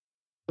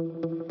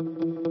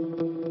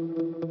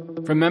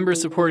From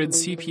member-supported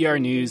CPR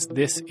News,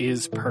 this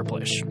is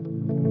Purplish,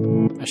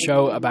 a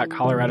show about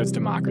Colorado's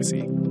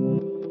democracy.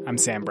 I'm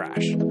Sam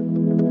Brash.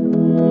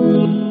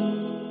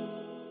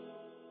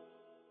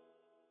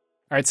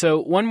 All right, so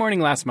one morning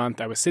last month,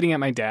 I was sitting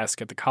at my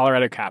desk at the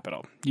Colorado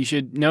Capitol. You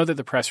should know that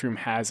the press room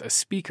has a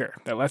speaker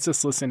that lets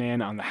us listen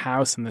in on the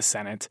House and the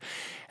Senate.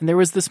 And there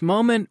was this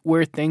moment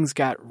where things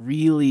got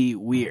really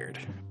weird,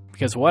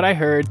 because what I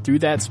heard through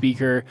that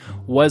speaker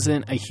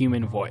wasn't a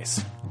human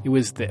voice. It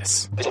was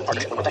this.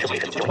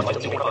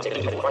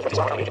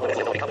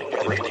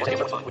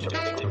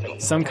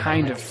 Some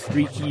kind of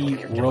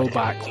freaky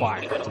robot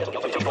choir.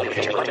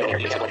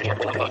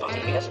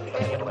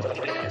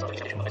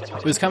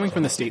 It was coming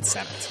from the state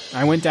Senate.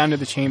 I went down to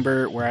the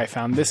chamber where I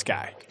found this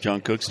guy.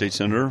 John Cook, State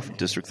Senator,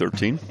 District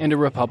 13. And a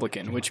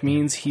Republican, which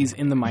means he's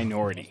in the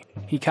minority.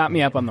 He caught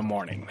me up on the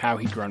morning, how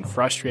he'd grown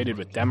frustrated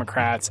with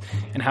Democrats,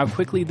 and how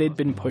quickly they'd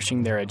been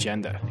pushing their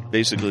agenda.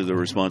 Basically, the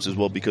response is,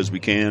 well, because we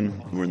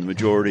can, we're in the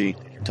majority,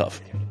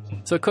 tough.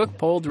 So Cook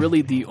pulled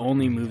really the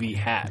only move he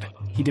had.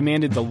 He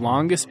demanded the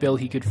longest bill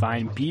he could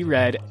find be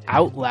read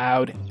out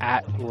loud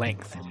at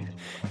length.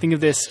 Think of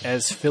this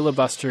as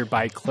filibuster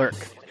by clerk.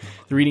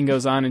 The reading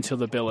goes on until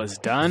the bill is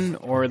done,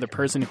 or the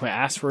person who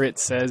asked for it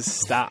says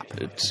stop.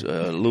 It's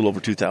a little over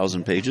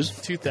 2,000 pages.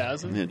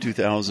 2,000? Yeah,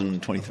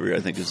 2,023, I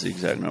think is the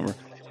exact number.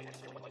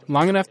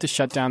 Long enough to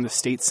shut down the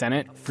state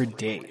Senate for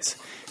days.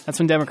 That's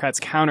when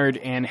Democrats countered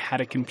and had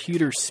a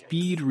computer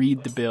speed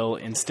read the bill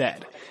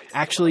instead.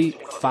 Actually,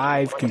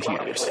 5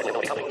 computers.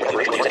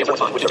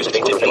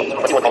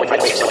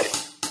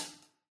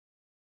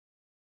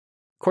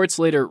 Courts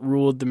later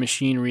ruled the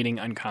machine reading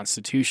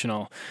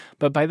unconstitutional,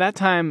 but by that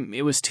time,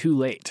 it was too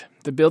late.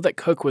 The bill that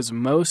Cook was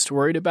most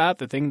worried about,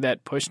 the thing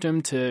that pushed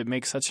him to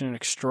make such an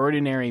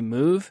extraordinary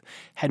move,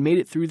 had made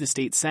it through the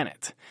state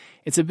Senate.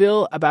 It's a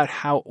bill about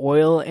how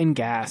oil and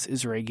gas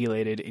is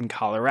regulated in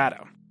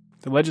Colorado.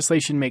 The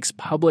legislation makes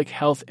public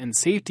health and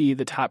safety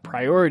the top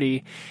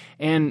priority,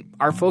 and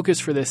our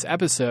focus for this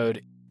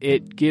episode,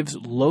 it gives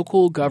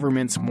local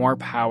governments more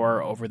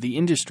power over the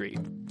industry,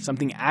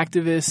 something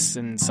activists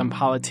and some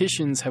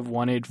politicians have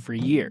wanted for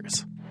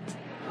years.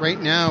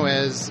 Right now,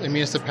 as a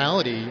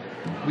municipality,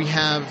 we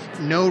have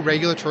no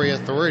regulatory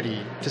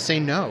authority to say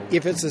no.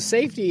 If it's a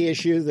safety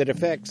issue that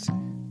affects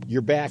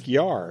your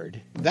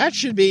backyard, that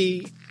should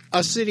be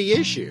a city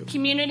issue.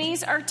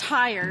 Communities are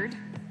tired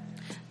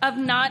of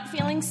not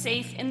feeling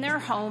safe in their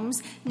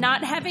homes,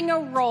 not having a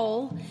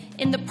role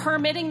in the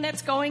permitting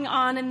that's going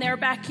on in their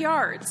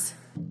backyards.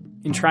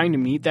 In trying to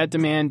meet that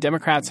demand,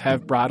 Democrats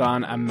have brought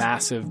on a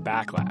massive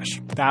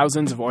backlash.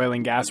 Thousands of oil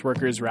and gas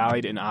workers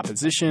rallied in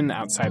opposition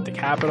outside the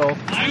Capitol.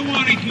 I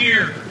want to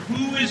hear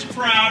who is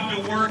proud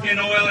to work in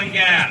oil and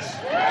gas.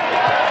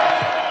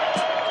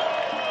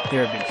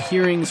 There have been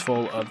hearings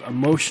full of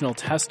emotional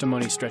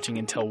testimony stretching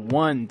until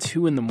 1,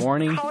 2 in the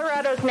morning.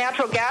 Colorodo's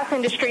natural gas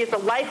industry is the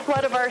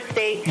lifeblood of our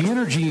state. The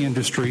energy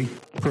industry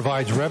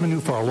provides revenue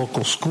for our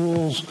local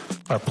schools,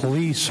 our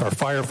police, our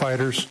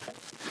firefighters.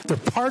 They're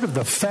part of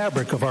the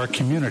fabric of our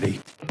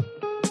community.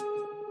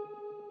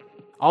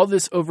 All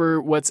this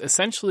over what's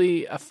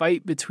essentially a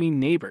fight between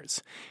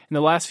neighbors. In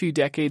the last few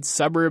decades,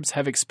 suburbs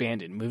have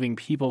expanded, moving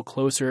people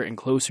closer and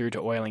closer to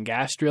oil and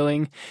gas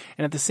drilling.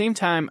 And at the same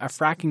time, a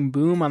fracking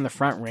boom on the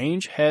Front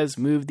Range has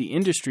moved the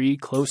industry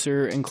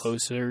closer and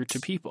closer to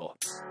people.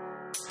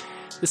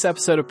 This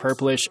episode of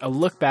Purplish, a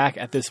look back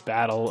at this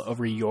battle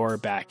over your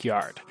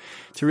backyard.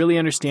 To really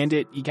understand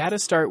it, you gotta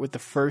start with the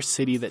first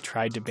city that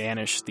tried to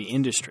banish the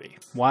industry,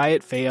 why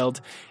it failed,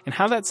 and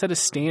how that set a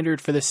standard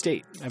for the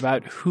state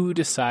about who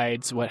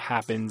decides what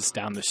happens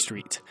down the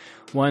street.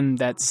 One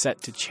that's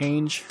set to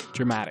change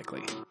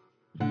dramatically.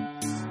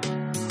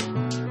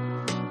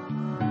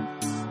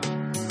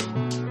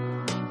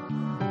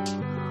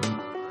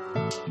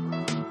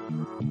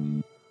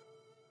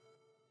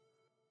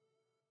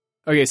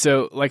 Okay,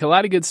 so like a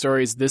lot of good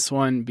stories, this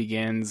one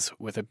begins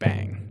with a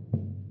bang.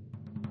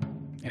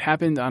 It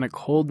happened on a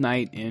cold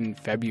night in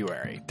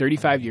February,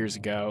 35 years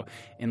ago,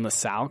 in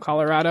LaSalle,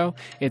 Colorado.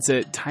 It's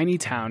a tiny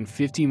town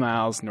 50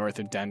 miles north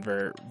of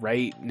Denver,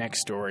 right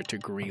next door to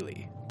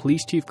Greeley.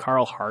 Police Chief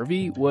Carl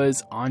Harvey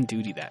was on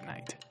duty that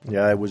night.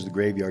 Yeah, I was the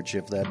graveyard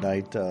shift that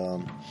night.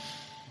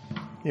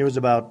 It was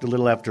about a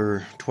little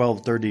after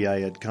 12:30. I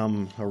had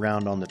come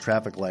around on the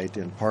traffic light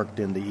and parked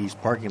in the east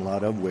parking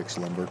lot of Wicks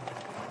Lumber.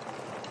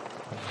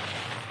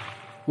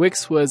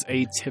 Wicks was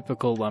a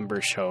typical lumber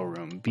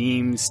showroom,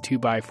 beams,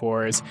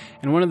 2x4s,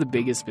 and one of the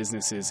biggest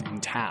businesses in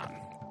town.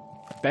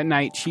 That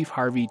night, Chief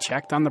Harvey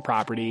checked on the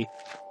property,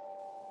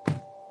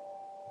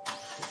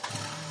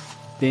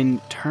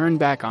 then turned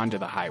back onto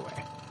the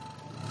highway.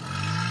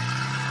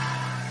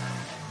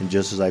 And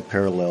just as I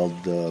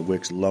paralleled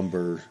Wicks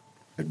Lumber,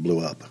 it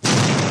blew up.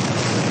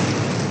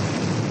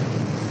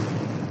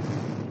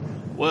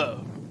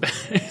 Whoa.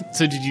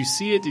 So did you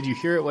see it? Did you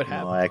hear it? What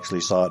happened? I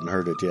actually saw it and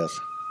heard it, yes.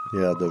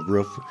 Yeah, the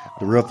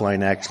roof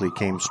line actually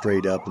came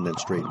straight up and then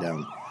straight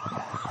down.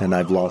 And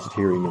I've lost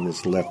hearing in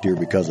this left ear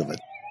because of it.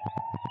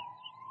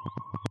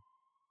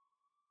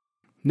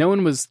 No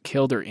one was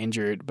killed or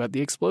injured, but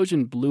the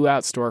explosion blew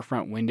out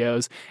storefront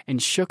windows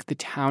and shook the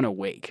town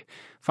awake.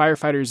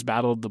 Firefighters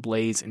battled the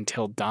blaze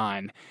until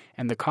dawn.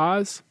 And the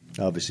cause?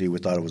 Obviously, we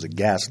thought it was a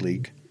gas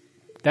leak.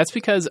 That's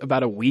because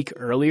about a week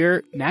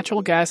earlier,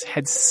 natural gas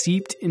had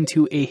seeped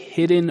into a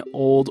hidden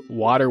old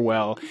water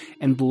well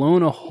and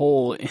blown a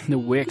hole in the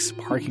Wix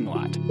parking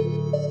lot.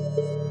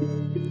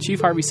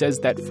 Chief Harvey says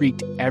that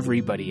freaked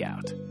everybody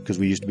out. Because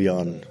we used to be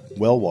on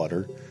well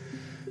water,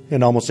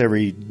 and almost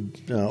every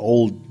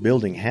old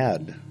building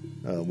had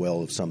a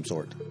well of some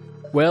sort.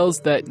 Wells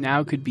that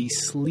now could be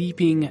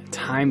sleeping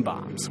time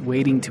bombs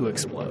waiting to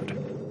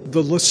explode.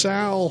 The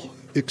LaSalle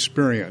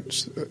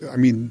experience, I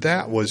mean,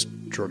 that was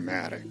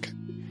dramatic.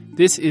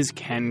 This is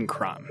Ken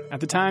Crum. At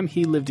the time,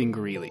 he lived in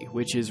Greeley,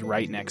 which is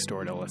right next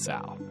door to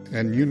LaSalle.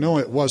 And you know,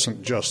 it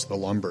wasn't just the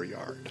lumber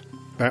yard.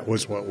 That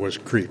was what was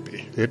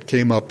creepy. It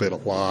came up at a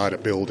lot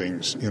of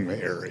buildings in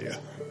the area,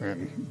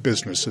 and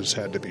businesses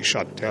had to be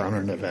shut down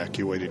and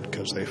evacuated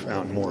because they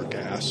found more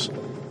gas.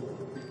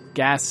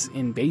 Gas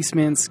in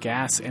basements,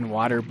 gas and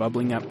water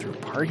bubbling up through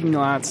parking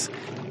lots.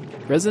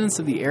 Residents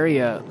of the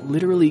area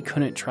literally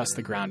couldn't trust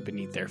the ground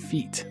beneath their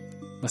feet.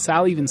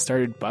 LaSalle even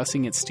started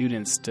busing its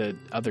students to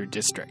other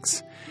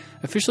districts.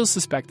 Officials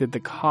suspected the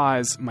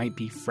cause might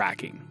be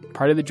fracking,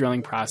 part of the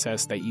drilling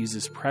process that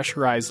uses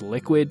pressurized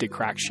liquid to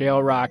crack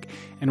shale rock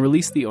and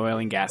release the oil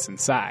and gas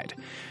inside.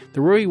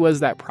 The worry was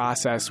that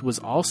process was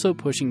also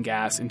pushing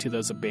gas into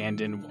those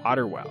abandoned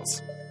water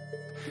wells.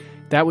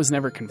 That was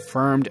never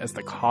confirmed as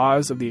the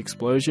cause of the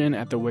explosion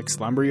at the Wix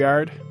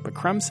lumberyard, but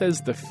Crum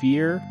says the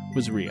fear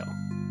was real.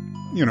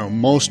 You know,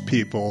 most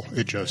people,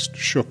 it just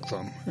shook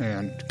them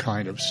and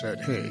kind of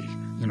said, hey,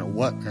 you know,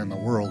 what in the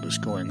world is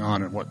going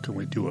on and what can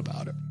we do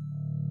about it?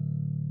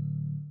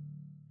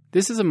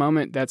 This is a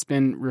moment that's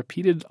been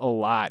repeated a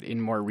lot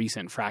in more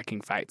recent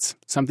fracking fights.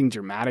 Something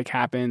dramatic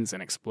happens,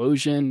 an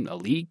explosion, a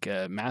leak,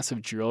 a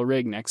massive drill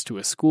rig next to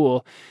a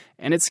school,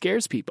 and it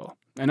scares people,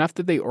 enough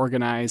that they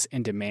organize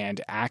and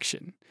demand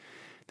action.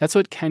 That's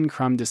what Ken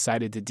Crum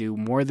decided to do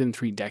more than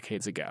 3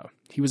 decades ago.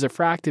 He was a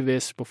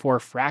fractivist before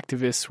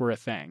fractivists were a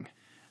thing.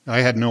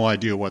 I had no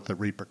idea what the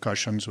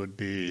repercussions would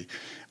be.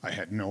 I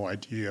had no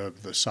idea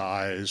of the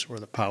size or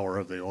the power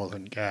of the oil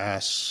and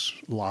gas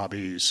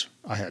lobbies.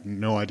 I had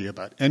no idea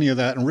about any of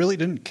that and really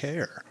didn't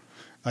care.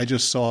 I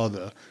just saw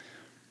the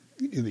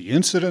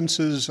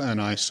incidences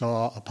and I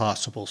saw a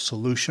possible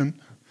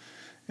solution,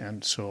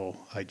 and so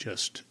I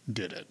just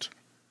did it.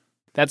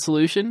 That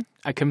solution?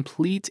 A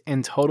complete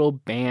and total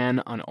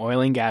ban on oil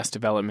and gas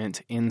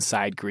development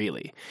inside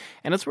Greeley.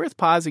 And it's worth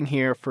pausing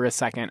here for a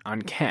second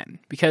on Ken,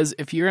 because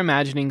if you're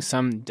imagining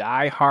some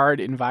die-hard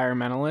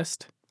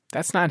environmentalist,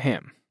 that's not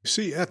him.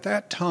 See, at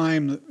that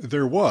time,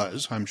 there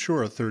was, I'm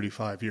sure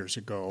 35 years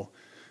ago,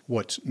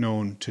 what's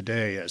known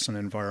today as an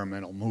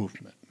environmental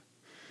movement.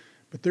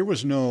 But there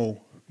was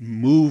no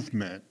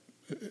movement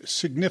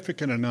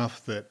significant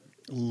enough that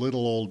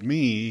little old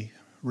me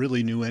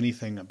really knew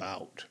anything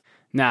about.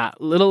 Nah,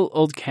 little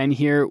old Ken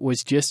here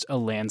was just a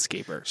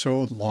landscaper.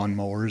 So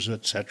lawnmowers,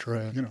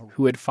 etc.,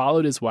 who had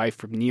followed his wife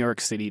from New York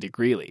City to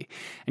Greeley.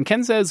 And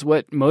Ken says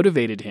what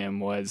motivated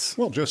him was...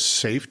 well, just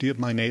safety of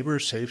my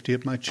neighbors, safety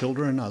of my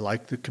children. I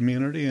liked the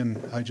community,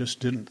 and I just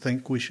didn't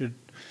think we should,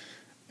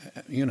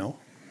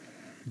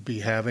 be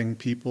having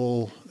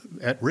people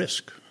at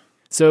risk.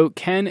 So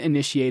Ken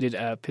initiated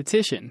a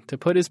petition to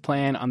put his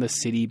plan on the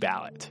city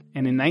ballot.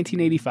 And in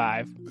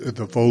 1985...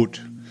 the vote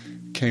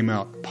came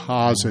out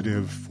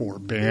positive for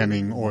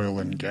banning oil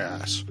and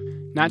gas.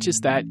 Not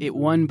just that, it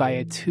won by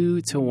a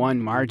 2-1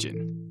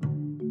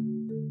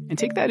 margin. And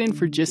take that in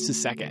for just a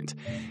second.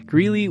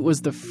 Greeley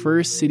was the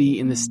first city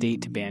in the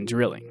state to ban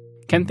drilling.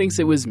 Ken thinks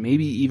it was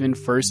maybe even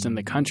first in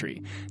the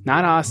country.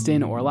 Not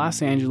Austin or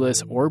Los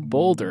Angeles or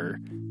Boulder,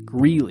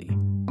 Greeley.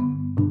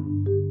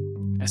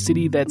 A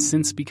city that's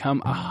since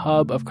become a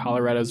hub of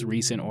Colorado's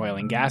recent oil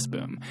and gas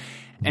boom.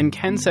 And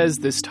Ken says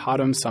this taught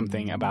him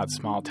something about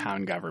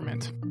small-town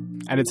government.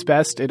 At its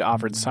best, it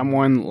offered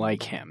someone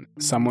like him,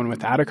 someone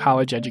without a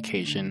college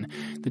education,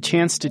 the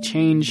chance to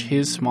change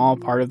his small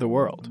part of the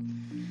world.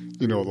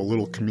 The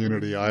little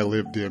community I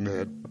lived in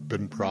had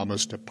been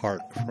promised a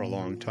park for a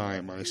long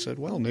time. I said,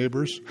 well,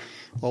 neighbors,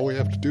 all we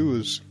have to do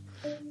is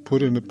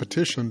put in a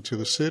petition to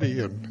the city,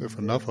 and if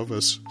enough of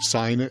us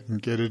sign it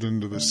and get it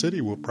into the city,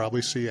 we'll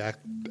probably see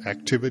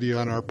activity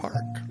on our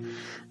park.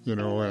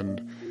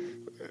 And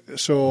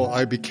so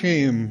I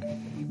became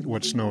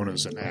what's known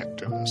as an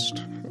activist,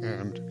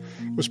 and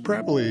was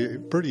probably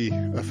pretty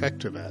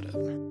effective at it.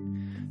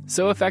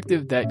 So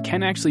effective that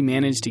Ken actually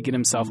managed to get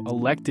himself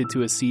elected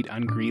to a seat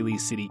on Greeley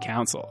City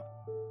Council.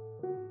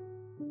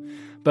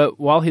 But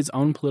while his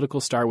own political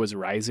star was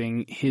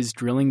rising, his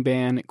drilling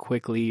ban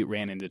quickly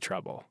ran into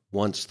trouble.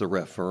 Once the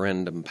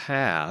referendum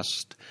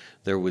passed,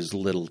 there was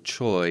little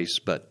choice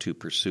but to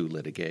pursue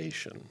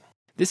litigation.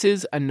 This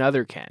is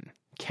another Ken,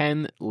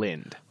 Ken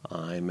Lind.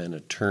 I'm an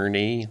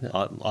attorney,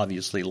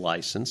 obviously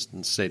licensed in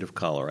the state of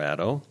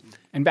Colorado.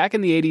 And back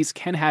in the 80s,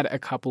 Ken had a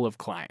couple of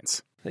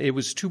clients. It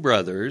was two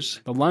brothers.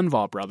 The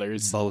Lundvall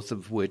brothers. Both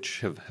of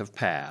which have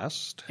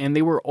passed. And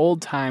they were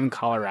old-time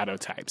Colorado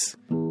types.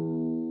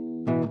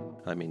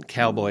 I mean,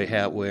 cowboy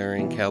hat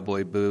wearing,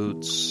 cowboy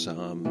boots,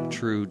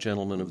 true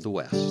gentlemen of the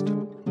West.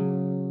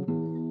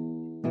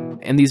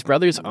 And these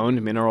brothers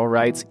owned mineral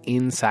rights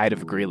inside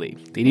of Greeley.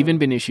 They'd even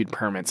been issued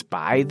permits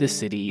by the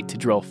city to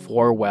drill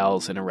 4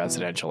 wells in a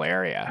residential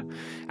area.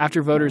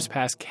 After voters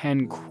passed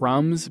Ken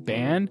Crum's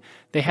ban,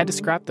 they had to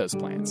scrap those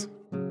plans.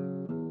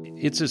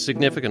 It's a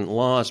significant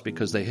loss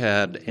because they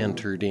had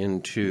entered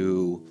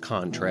into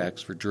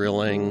contracts for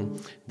drilling.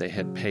 They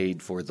had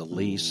paid for the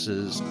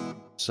leases.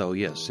 So,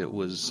 yes, it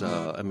was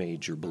a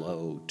major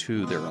blow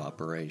to their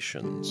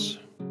operations.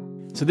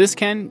 So this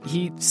Ken,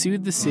 he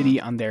sued the city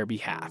on their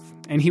behalf.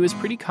 And he was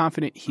pretty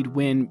confident he'd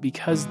win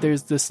because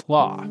there's this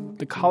law,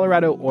 the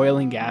Colorado Oil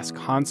and Gas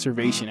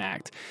Conservation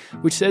Act,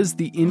 which says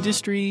the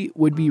industry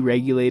would be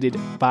regulated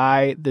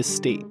by the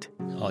state.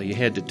 All you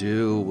had to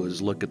do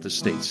was look at the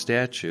state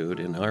statute.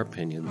 In our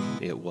opinion,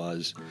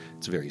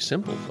 it's very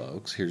simple,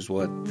 folks. Here's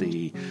what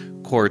the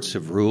courts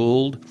have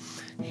ruled.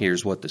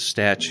 Here's what the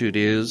statute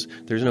is.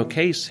 There's no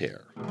case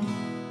here.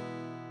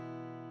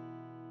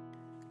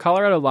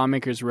 Colorado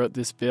lawmakers wrote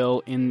this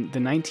bill in the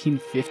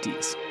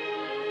 1950s.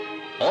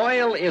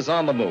 Oil is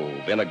on the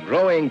move in a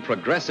growing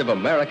progressive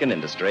American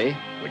industry,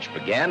 which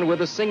began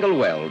with a single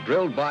well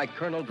drilled by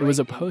Colonel... It was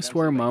a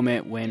post-war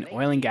moment when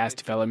oil and gas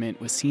development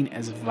was seen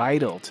as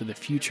vital to the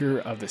future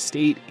of the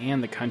state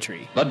and the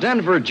country. The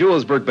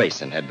Denver-Julesburg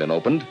Basin had been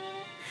opened.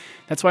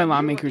 That's why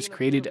lawmakers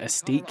created a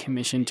state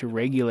commission to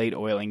regulate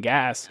oil and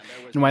gas,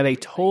 and why they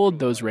told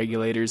those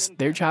regulators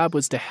their job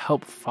was to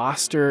help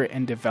foster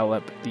and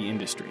develop the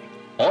industry.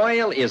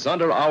 Oil is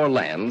under our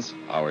lands,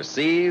 our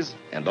seas,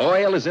 and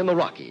oil is in the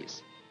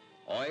Rockies.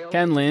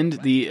 Ken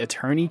Lind, the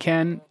attorney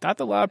Ken, thought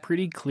the law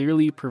pretty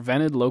clearly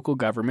prevented local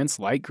governments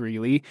like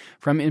Greeley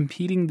from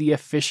impeding the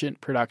efficient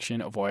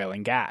production of oil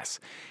and gas.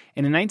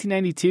 And in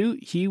 1992,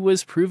 he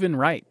was proven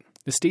right.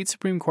 The state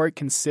Supreme Court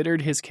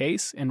considered his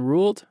case and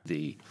ruled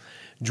the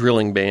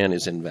drilling ban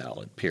is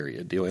invalid,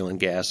 period. The Oil and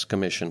Gas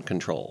Commission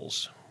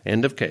controls.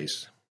 End of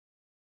case.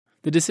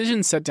 The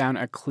decision set down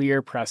a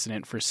clear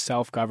precedent for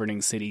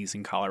self-governing cities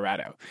in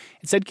Colorado.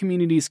 It said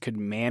communities could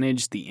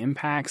manage the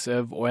impacts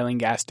of oil and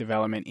gas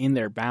development in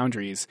their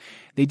boundaries.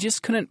 They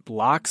just couldn't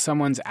block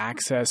someone's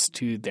access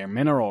to their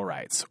mineral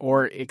rights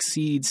or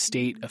exceed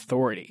state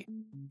authority.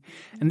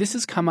 And this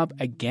has come up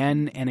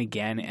again and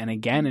again and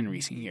again in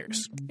recent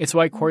years. It's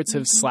why courts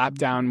have slapped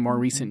down more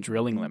recent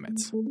drilling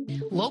limits.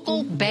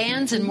 Local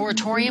bans and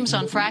moratoriums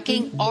on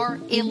fracking are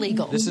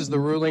illegal. This is the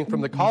ruling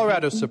from the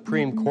Colorado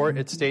Supreme Court.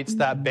 It states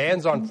that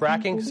bans on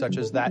fracking, such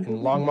as that in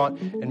Longmont,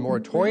 and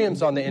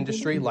moratoriums on the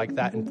industry, like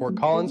that in Fort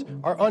Collins,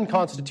 are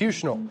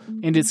unconstitutional.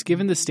 And it's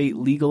given the state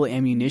legal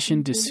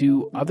ammunition to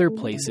sue other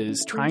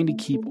places trying to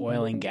keep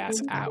oil and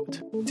gas out.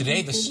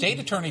 Today, the state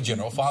attorney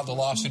general filed a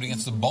lawsuit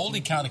against the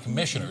Boldy County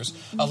commissioners,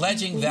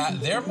 alleging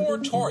that their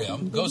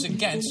moratorium goes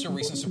against a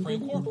recent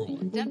Supreme Court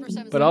ruling.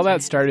 But all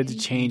that started to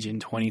change in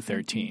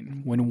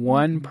 2013, when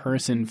one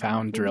person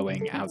found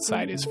drilling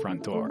outside his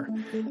front door.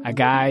 A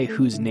guy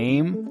whose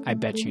name I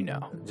bet you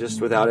know. Just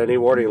without any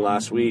warning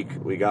last week,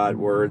 we got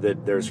word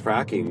that there's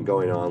fracking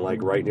going on,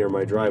 like right near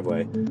my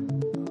driveway.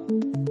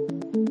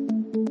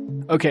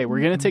 Okay, we're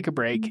going to take a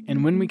break,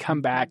 and when we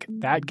come back,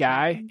 that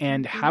guy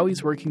and how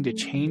he's working to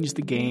change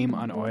the game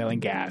on oil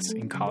and gas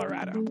in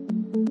Colorado.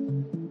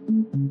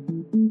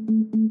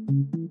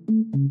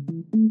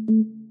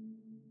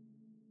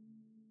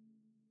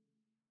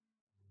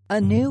 A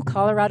new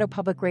Colorado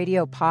Public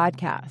Radio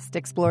podcast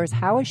explores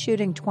how a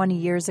shooting 20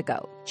 years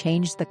ago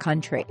changed the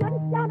country. I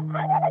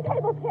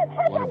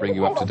want to bring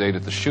you up to date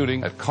at the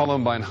shooting at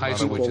Columbine High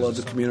School. People of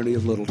the community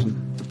of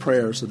Littleton, the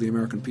prayers of the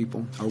American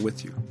people are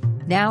with you.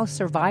 Now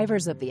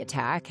survivors of the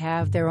attack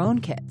have their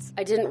own kids.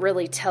 I didn't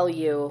really tell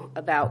you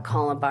about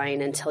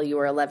Columbine until you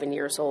were 11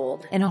 years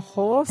old. And a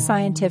whole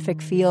scientific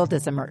field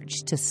has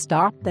emerged to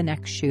stop the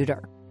next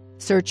shooter.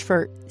 Search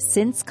for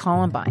Since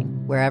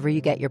Columbine wherever you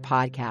get your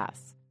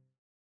podcasts.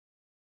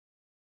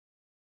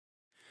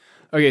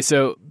 Okay,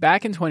 so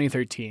back in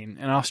 2013,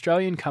 an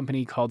Australian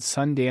company called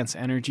Sundance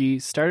Energy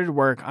started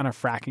work on a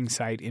fracking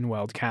site in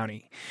Weld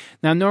County.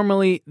 Now,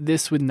 normally,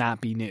 this would not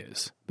be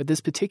news, but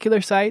this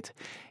particular site,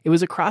 it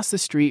was across the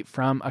street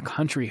from a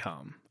country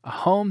home, a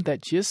home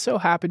that just so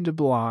happened to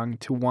belong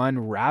to one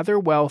rather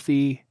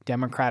wealthy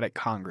Democratic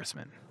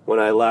congressman. When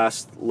I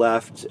last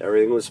left,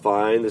 everything was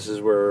fine. This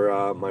is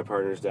where my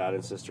partner's dad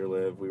and sister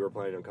live. We were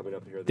planning on coming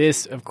up here.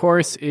 This, of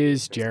course,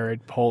 is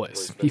Jared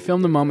Polis. He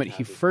filmed the moment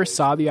he first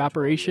saw the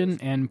operation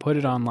and put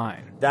it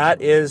online.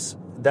 That's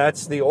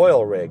the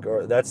oil rig,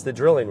 or that's the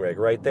drilling rig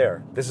right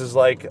there. This is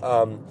like,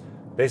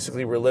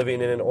 basically we're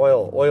living in an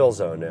oil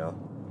zone now.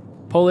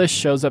 Polis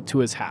shows up to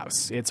his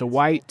house. It's a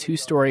white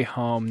 2-story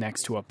home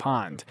next to a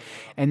pond.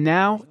 And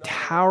now,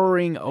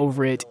 towering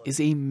over it is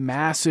a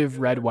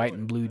massive red, white,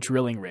 and blue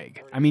drilling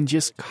rig. I mean,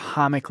 just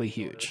comically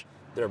huge.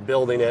 They're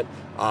building it.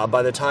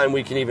 By the time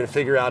we can even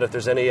figure out if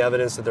there's any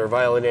evidence that they're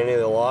violating any of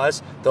the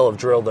laws, they'll have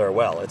drilled their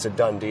well. It's a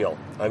done deal.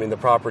 I mean, the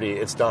property,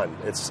 it's done.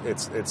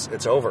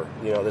 It's over.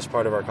 You know, this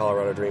part of our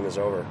Colorado dream is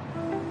over.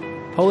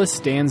 Polis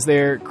stands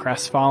there,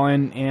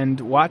 crestfallen, and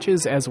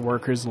watches as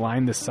workers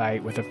line the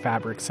site with a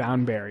fabric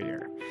sound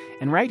barrier.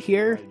 And right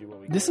here,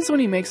 this is when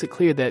he makes it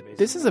clear that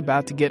this is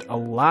about to get a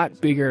lot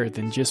bigger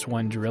than just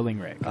one drilling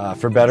rig.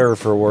 For better or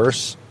for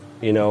worse,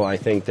 you know, I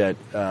think that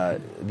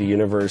the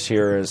universe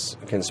here has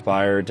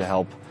conspired to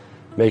help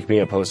make me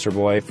a poster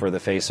boy for the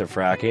face of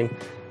fracking.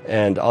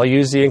 And I'll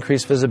use the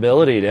increased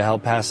visibility to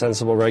help pass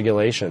sensible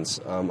regulations.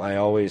 I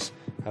always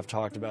have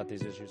talked about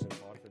these issues and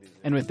fought for these.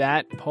 And with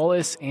that,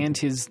 Polis and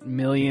his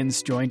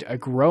millions joined a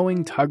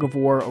growing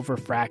tug-of-war over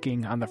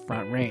fracking on the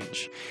Front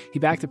Range. He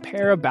backed a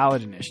pair of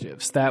ballot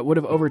initiatives that would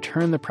have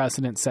overturned the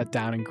precedent set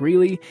down in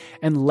Greeley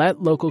and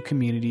let local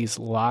communities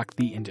lock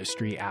the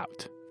industry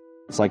out.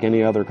 It's like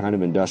any other kind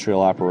of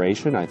industrial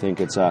operation. I think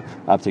it's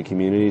up to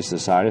communities to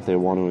decide if they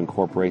want to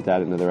incorporate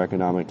that into their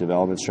economic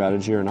development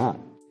strategy or not.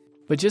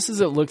 But just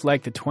as it looked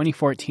like the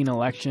 2014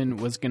 election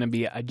was going to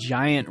be a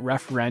giant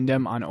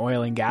referendum on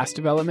oil and gas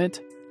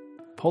development,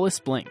 Polis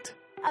blinked.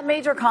 A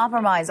major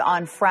compromise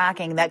on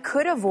fracking that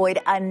could avoid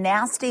a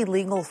nasty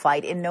legal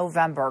fight in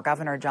November.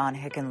 Governor John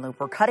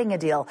Hickenlooper cutting a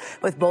deal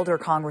with Boulder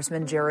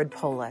Congressman Jared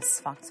Polis.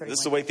 Fox 31. This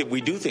is the way that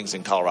we do things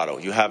in Colorado.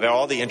 You have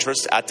all the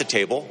interests at the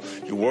table.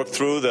 You work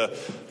through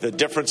the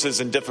differences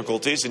and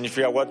difficulties, and you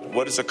figure out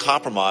what is a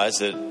compromise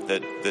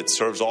that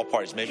serves all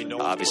parties. Maybe no.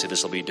 Obviously,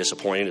 this will be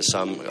disappointing to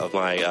some of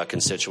my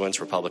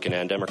constituents, Republican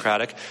and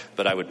Democratic,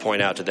 but I would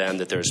point out to them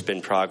that there's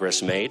been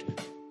progress made.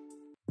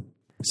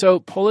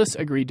 So Polis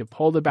agreed to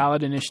pull the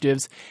ballot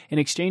initiatives in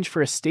exchange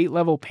for a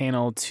state-level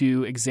panel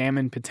to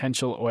examine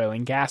potential oil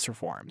and gas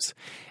reforms.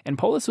 And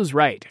Polis was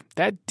right.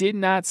 That did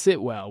not sit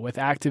well with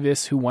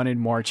activists who wanted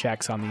more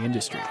checks on the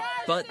industry.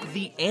 But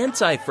the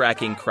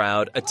anti-fracking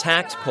crowd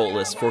attacked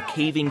Polis for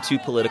caving to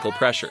political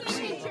pressures.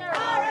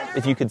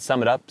 If you could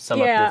sum up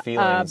your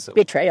feelings.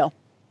 Betrayal.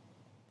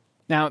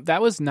 Now,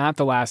 that was not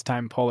the last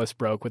time Polis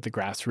broke with the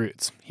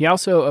grassroots. He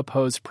also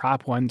opposed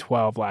Prop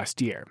 112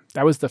 last year.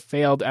 That was the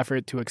failed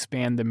effort to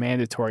expand the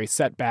mandatory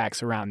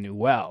setbacks around new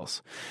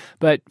wells.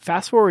 But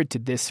fast forward to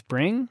this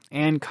spring,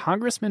 and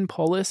Congressman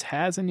Polis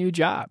has a new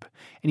job,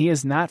 and he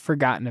has not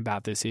forgotten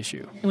about this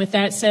issue. And with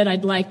that said,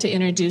 I'd like to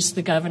introduce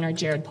the governor,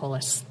 Jared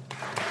Polis.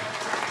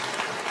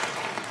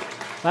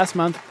 Last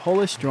month,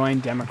 Polis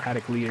joined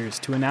Democratic leaders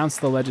to announce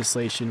the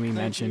legislation we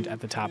mentioned at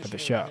the top of the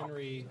show.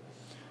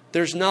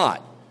 There's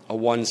not a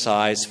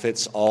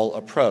one-size-fits-all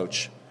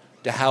approach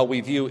to how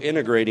we view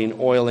integrating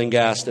oil and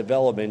gas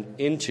development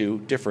into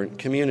different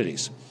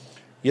communities.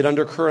 Yet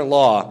under current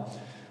law,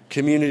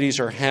 communities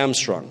are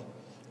hamstrung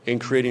in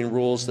creating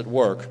rules that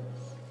work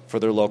for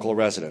their local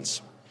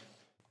residents.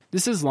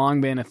 This has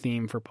long been a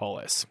theme for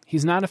Polis.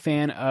 He's not a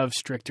fan of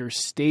stricter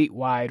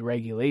statewide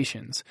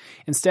regulations.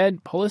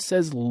 Instead, Polis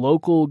says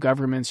local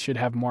governments should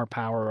have more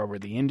power over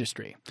the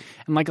industry.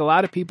 And like a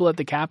lot of people at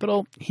the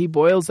Capitol, he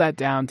boils that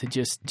down to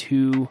just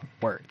 2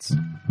 words.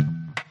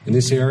 In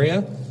this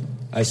area,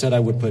 I said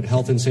I would put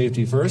health and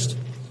safety first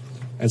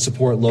and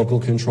support local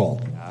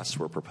control.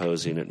 We're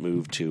proposing it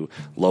move to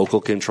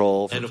local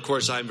control. And of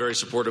course, I'm very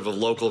supportive of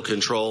local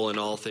control in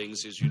all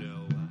things, as you know.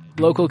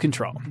 Local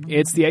control.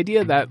 It's the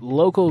idea that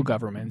local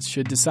governments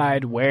should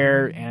decide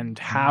where and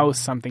how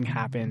something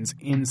happens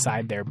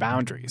inside their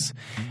boundaries.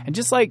 And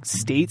just like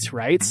states'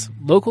 rights,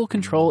 local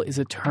control is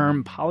a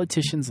term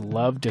politicians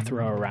love to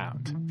throw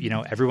around. You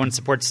know, everyone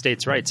supports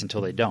states' rights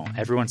until they don't.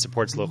 Everyone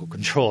supports local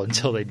control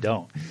until they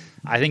don't.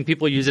 I think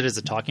people use it as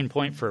a talking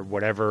point for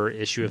whatever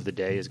issue of the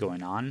day is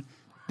going on.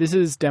 This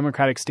is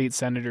Democratic State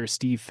Senator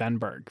Steve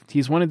Fenberg.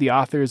 He's one of the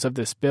authors of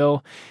this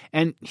bill,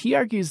 and he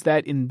argues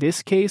that in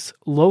this case,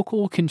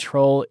 local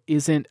control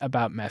isn't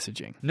about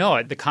messaging.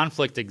 No, the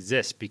conflict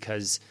exists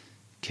because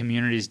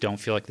communities don't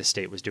feel like the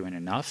state was doing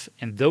enough,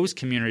 and those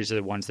communities are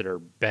the ones that are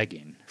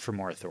begging for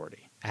more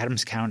authority.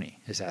 Adams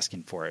County is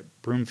asking for it,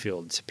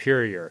 Broomfield,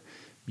 Superior,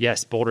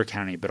 yes, Boulder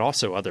County, but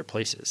also other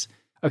places.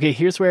 Okay,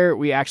 here's where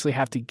we actually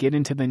have to get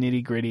into the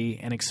nitty-gritty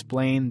and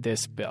explain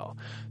this bill.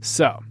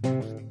 So,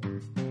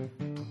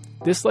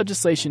 this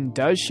legislation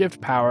does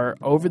shift power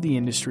over the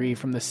industry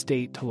from the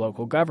state to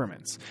local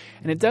governments.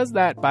 And it does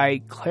that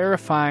by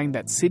clarifying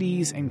that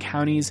cities and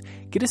counties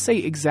get to say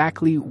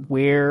exactly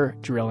where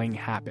drilling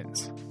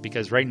happens.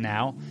 Because right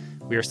now,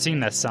 we are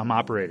seeing that some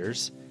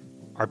operators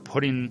are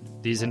putting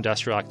these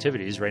industrial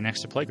activities right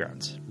next to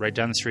playgrounds, right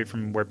down the street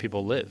from where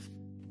people live.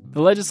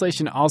 The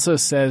legislation also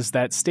says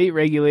that state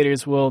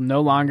regulators will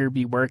no longer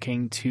be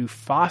working to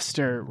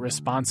foster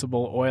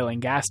responsible oil and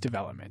gas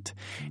development.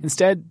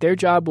 Instead, their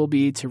job will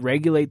be to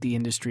regulate the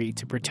industry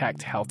to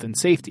protect health and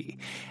safety.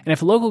 And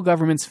if local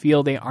governments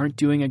feel they aren't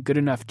doing a good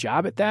enough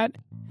job at that,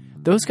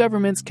 those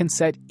governments can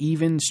set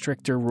even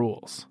stricter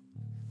rules.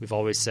 We've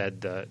always said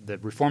the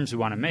reforms we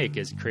want to make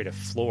is create a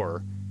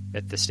floor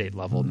at the state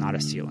level, not a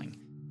ceiling.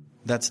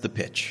 That's the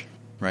pitch,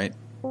 right?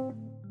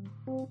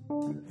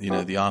 You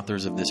know, the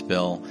authors of this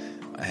bill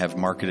have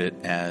marketed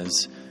it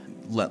as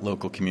let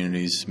local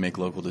communities make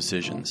local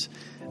decisions.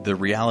 The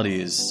reality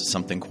is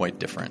something quite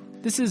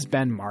different. This is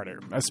Ben Martyr,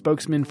 a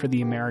spokesman for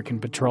the American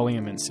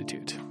Petroleum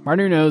Institute.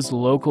 Martyr knows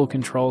local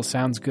control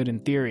sounds good in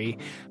theory,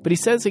 but he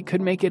says it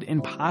could make it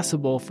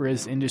impossible for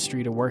his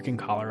industry to work in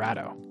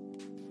Colorado.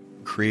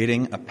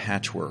 Creating a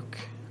patchwork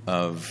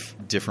of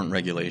different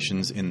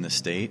regulations in the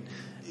state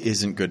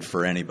isn't good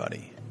for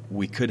anybody.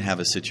 We could have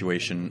a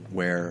situation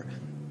where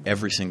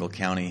every single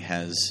county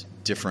has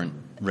different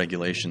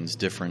regulations,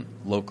 different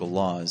local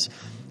laws,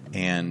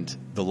 and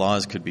the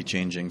laws could be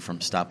changing from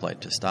stoplight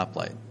to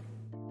stoplight.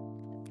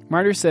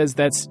 Martyr says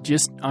that's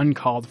just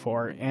uncalled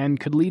for and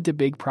could lead to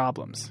big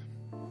problems.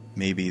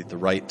 Maybe the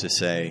right to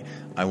say,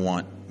 I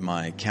want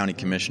my county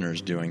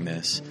commissioners doing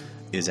this,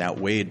 is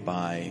outweighed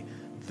by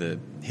the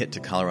hit to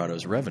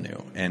Colorado's revenue.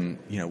 And,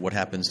 what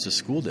happens to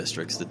school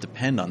districts that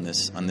depend on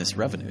this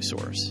revenue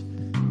source?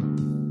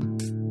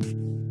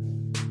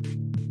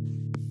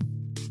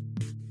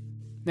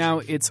 Now,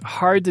 it's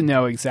hard to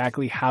know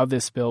exactly how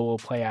this bill will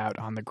play out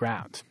on the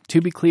ground.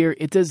 To be clear,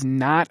 it does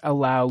not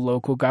allow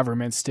local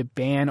governments to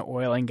ban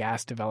oil and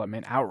gas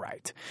development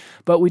outright.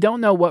 But we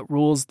don't know what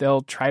rules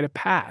they'll try to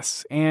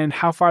pass and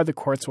how far the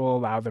courts will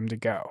allow them to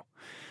go.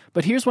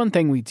 But here's one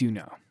thing we do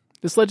know.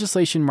 This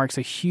legislation marks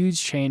a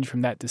huge change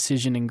from that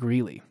decision in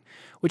Greeley,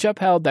 which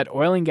upheld that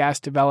oil and gas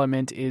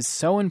development is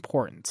so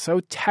important,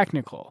 so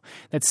technical,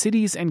 that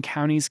cities and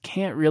counties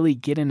can't really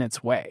get in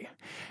its way.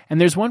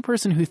 And there's one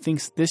person who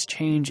thinks this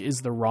change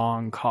is the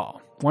wrong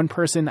call. One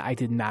person I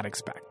did not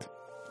expect.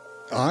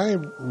 I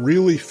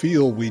really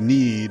feel we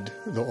need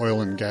the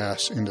oil and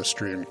gas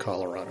industry in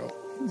Colorado.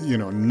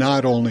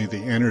 Not only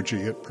the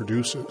energy it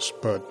produces,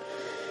 but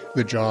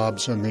the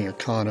jobs and the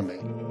economy.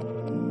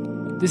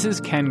 This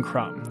is Ken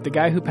Crum, the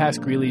guy who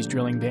passed Greeley's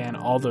drilling ban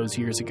all those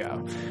years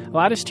ago. A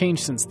lot has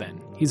changed since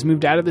then. He's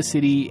moved out of the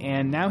city,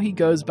 and now he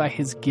goes by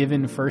his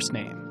given first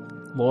name,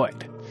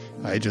 Lloyd.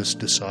 I just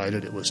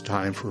decided it was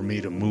time for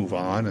me to move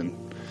on and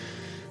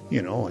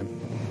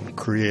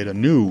create a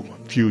new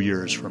few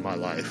years for my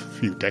life, a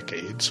few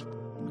decades.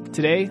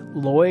 Today,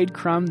 Lloyd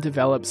Crum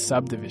develops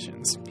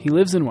subdivisions. He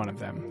lives in one of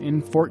them,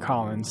 in Fort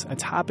Collins,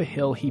 atop a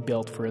hill he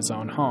built for his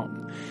own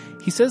home.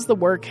 He says the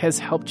work has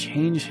helped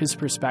change his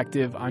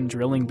perspective on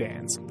drilling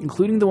bans,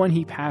 including the one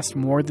he passed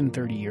more than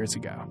 30 years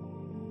ago.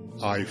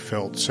 I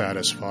felt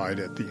satisfied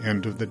at the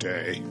end of the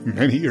day,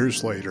 many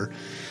years later,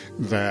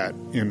 that,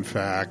 in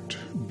fact,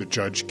 the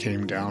judge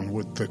came down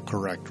with the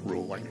correct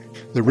ruling.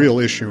 The real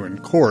issue in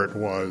court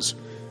was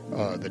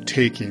the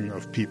taking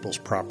of people's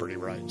property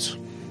rights.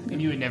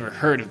 And you had never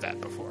heard of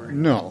that before?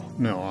 No,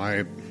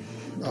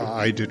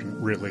 I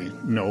didn't really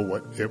know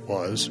what it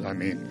was. I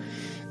mean,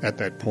 at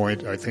that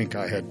point, I think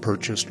I had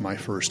purchased my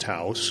first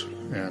house,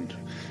 and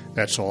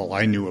that's all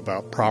I knew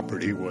about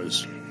property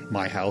was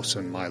my house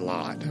and my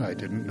lot. I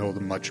didn't know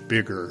the much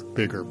bigger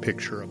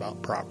picture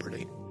about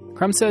property.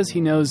 Crum says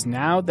he knows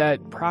now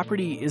that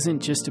property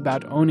isn't just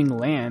about owning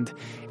land,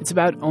 it's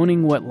about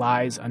owning what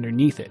lies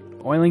underneath it.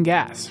 Oil and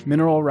gas,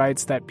 mineral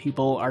rights that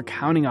people are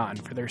counting on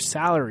for their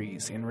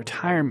salaries and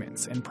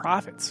retirements and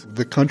profits.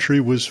 The country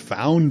was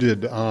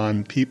founded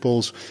on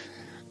people's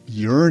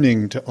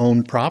yearning to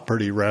own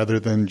property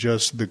rather than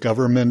just the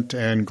government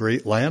and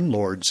great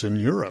landlords in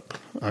Europe.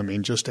 I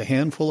mean, just a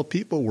handful of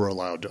people were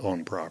allowed to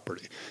own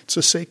property. It's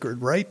a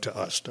sacred right to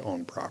us to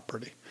own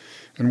property,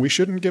 and we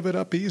shouldn't give it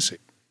up easy.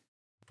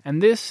 And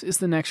this is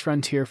the next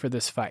frontier for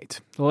this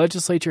fight. The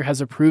legislature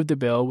has approved the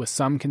bill with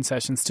some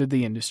concessions to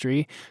the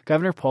industry.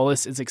 Governor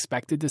Polis is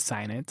expected to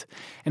sign it.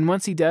 And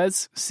once he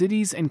does,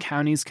 cities and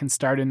counties can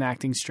start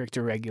enacting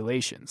stricter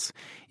regulations.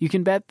 You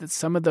can bet that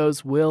some of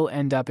those will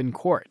end up in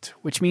court,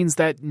 which means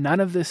that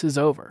none of this is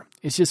over.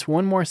 It's just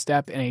one more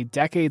step in a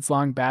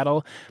decades-long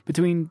battle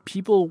between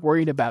people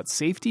worried about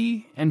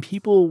safety and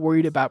people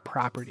worried about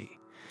property.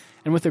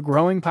 And with a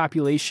growing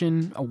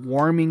population, a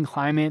warming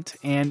climate,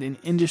 and an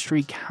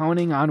industry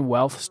counting on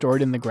wealth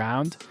stored in the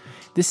ground,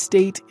 this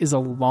state is a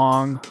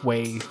long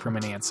way from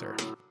an answer.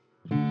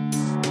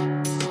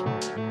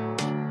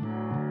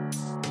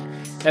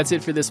 That's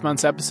it for this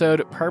month's episode.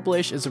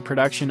 Purplish is a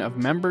production of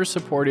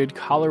member-supported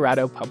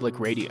Colorado Public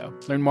Radio.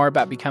 Learn more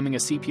about becoming a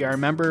CPR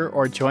member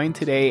or join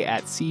today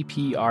at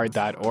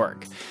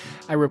cpr.org.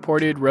 I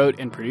reported, wrote,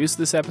 and produced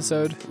this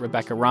episode.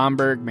 Rebecca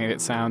Romberg made it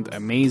sound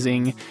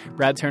amazing.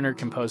 Brad Turner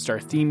composed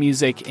our theme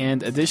music,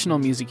 and additional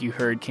music you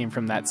heard came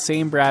from that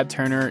same Brad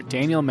Turner,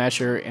 Daniel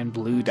Mesher, and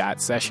Blue Dot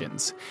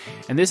Sessions.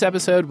 And this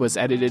episode was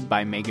edited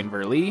by Megan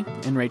Verlee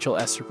and Rachel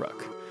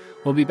Estabrook.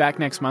 We'll be back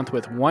next month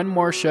with one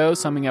more show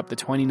summing up the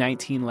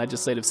 2019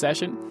 legislative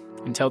session.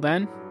 Until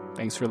then,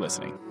 thanks for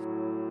listening.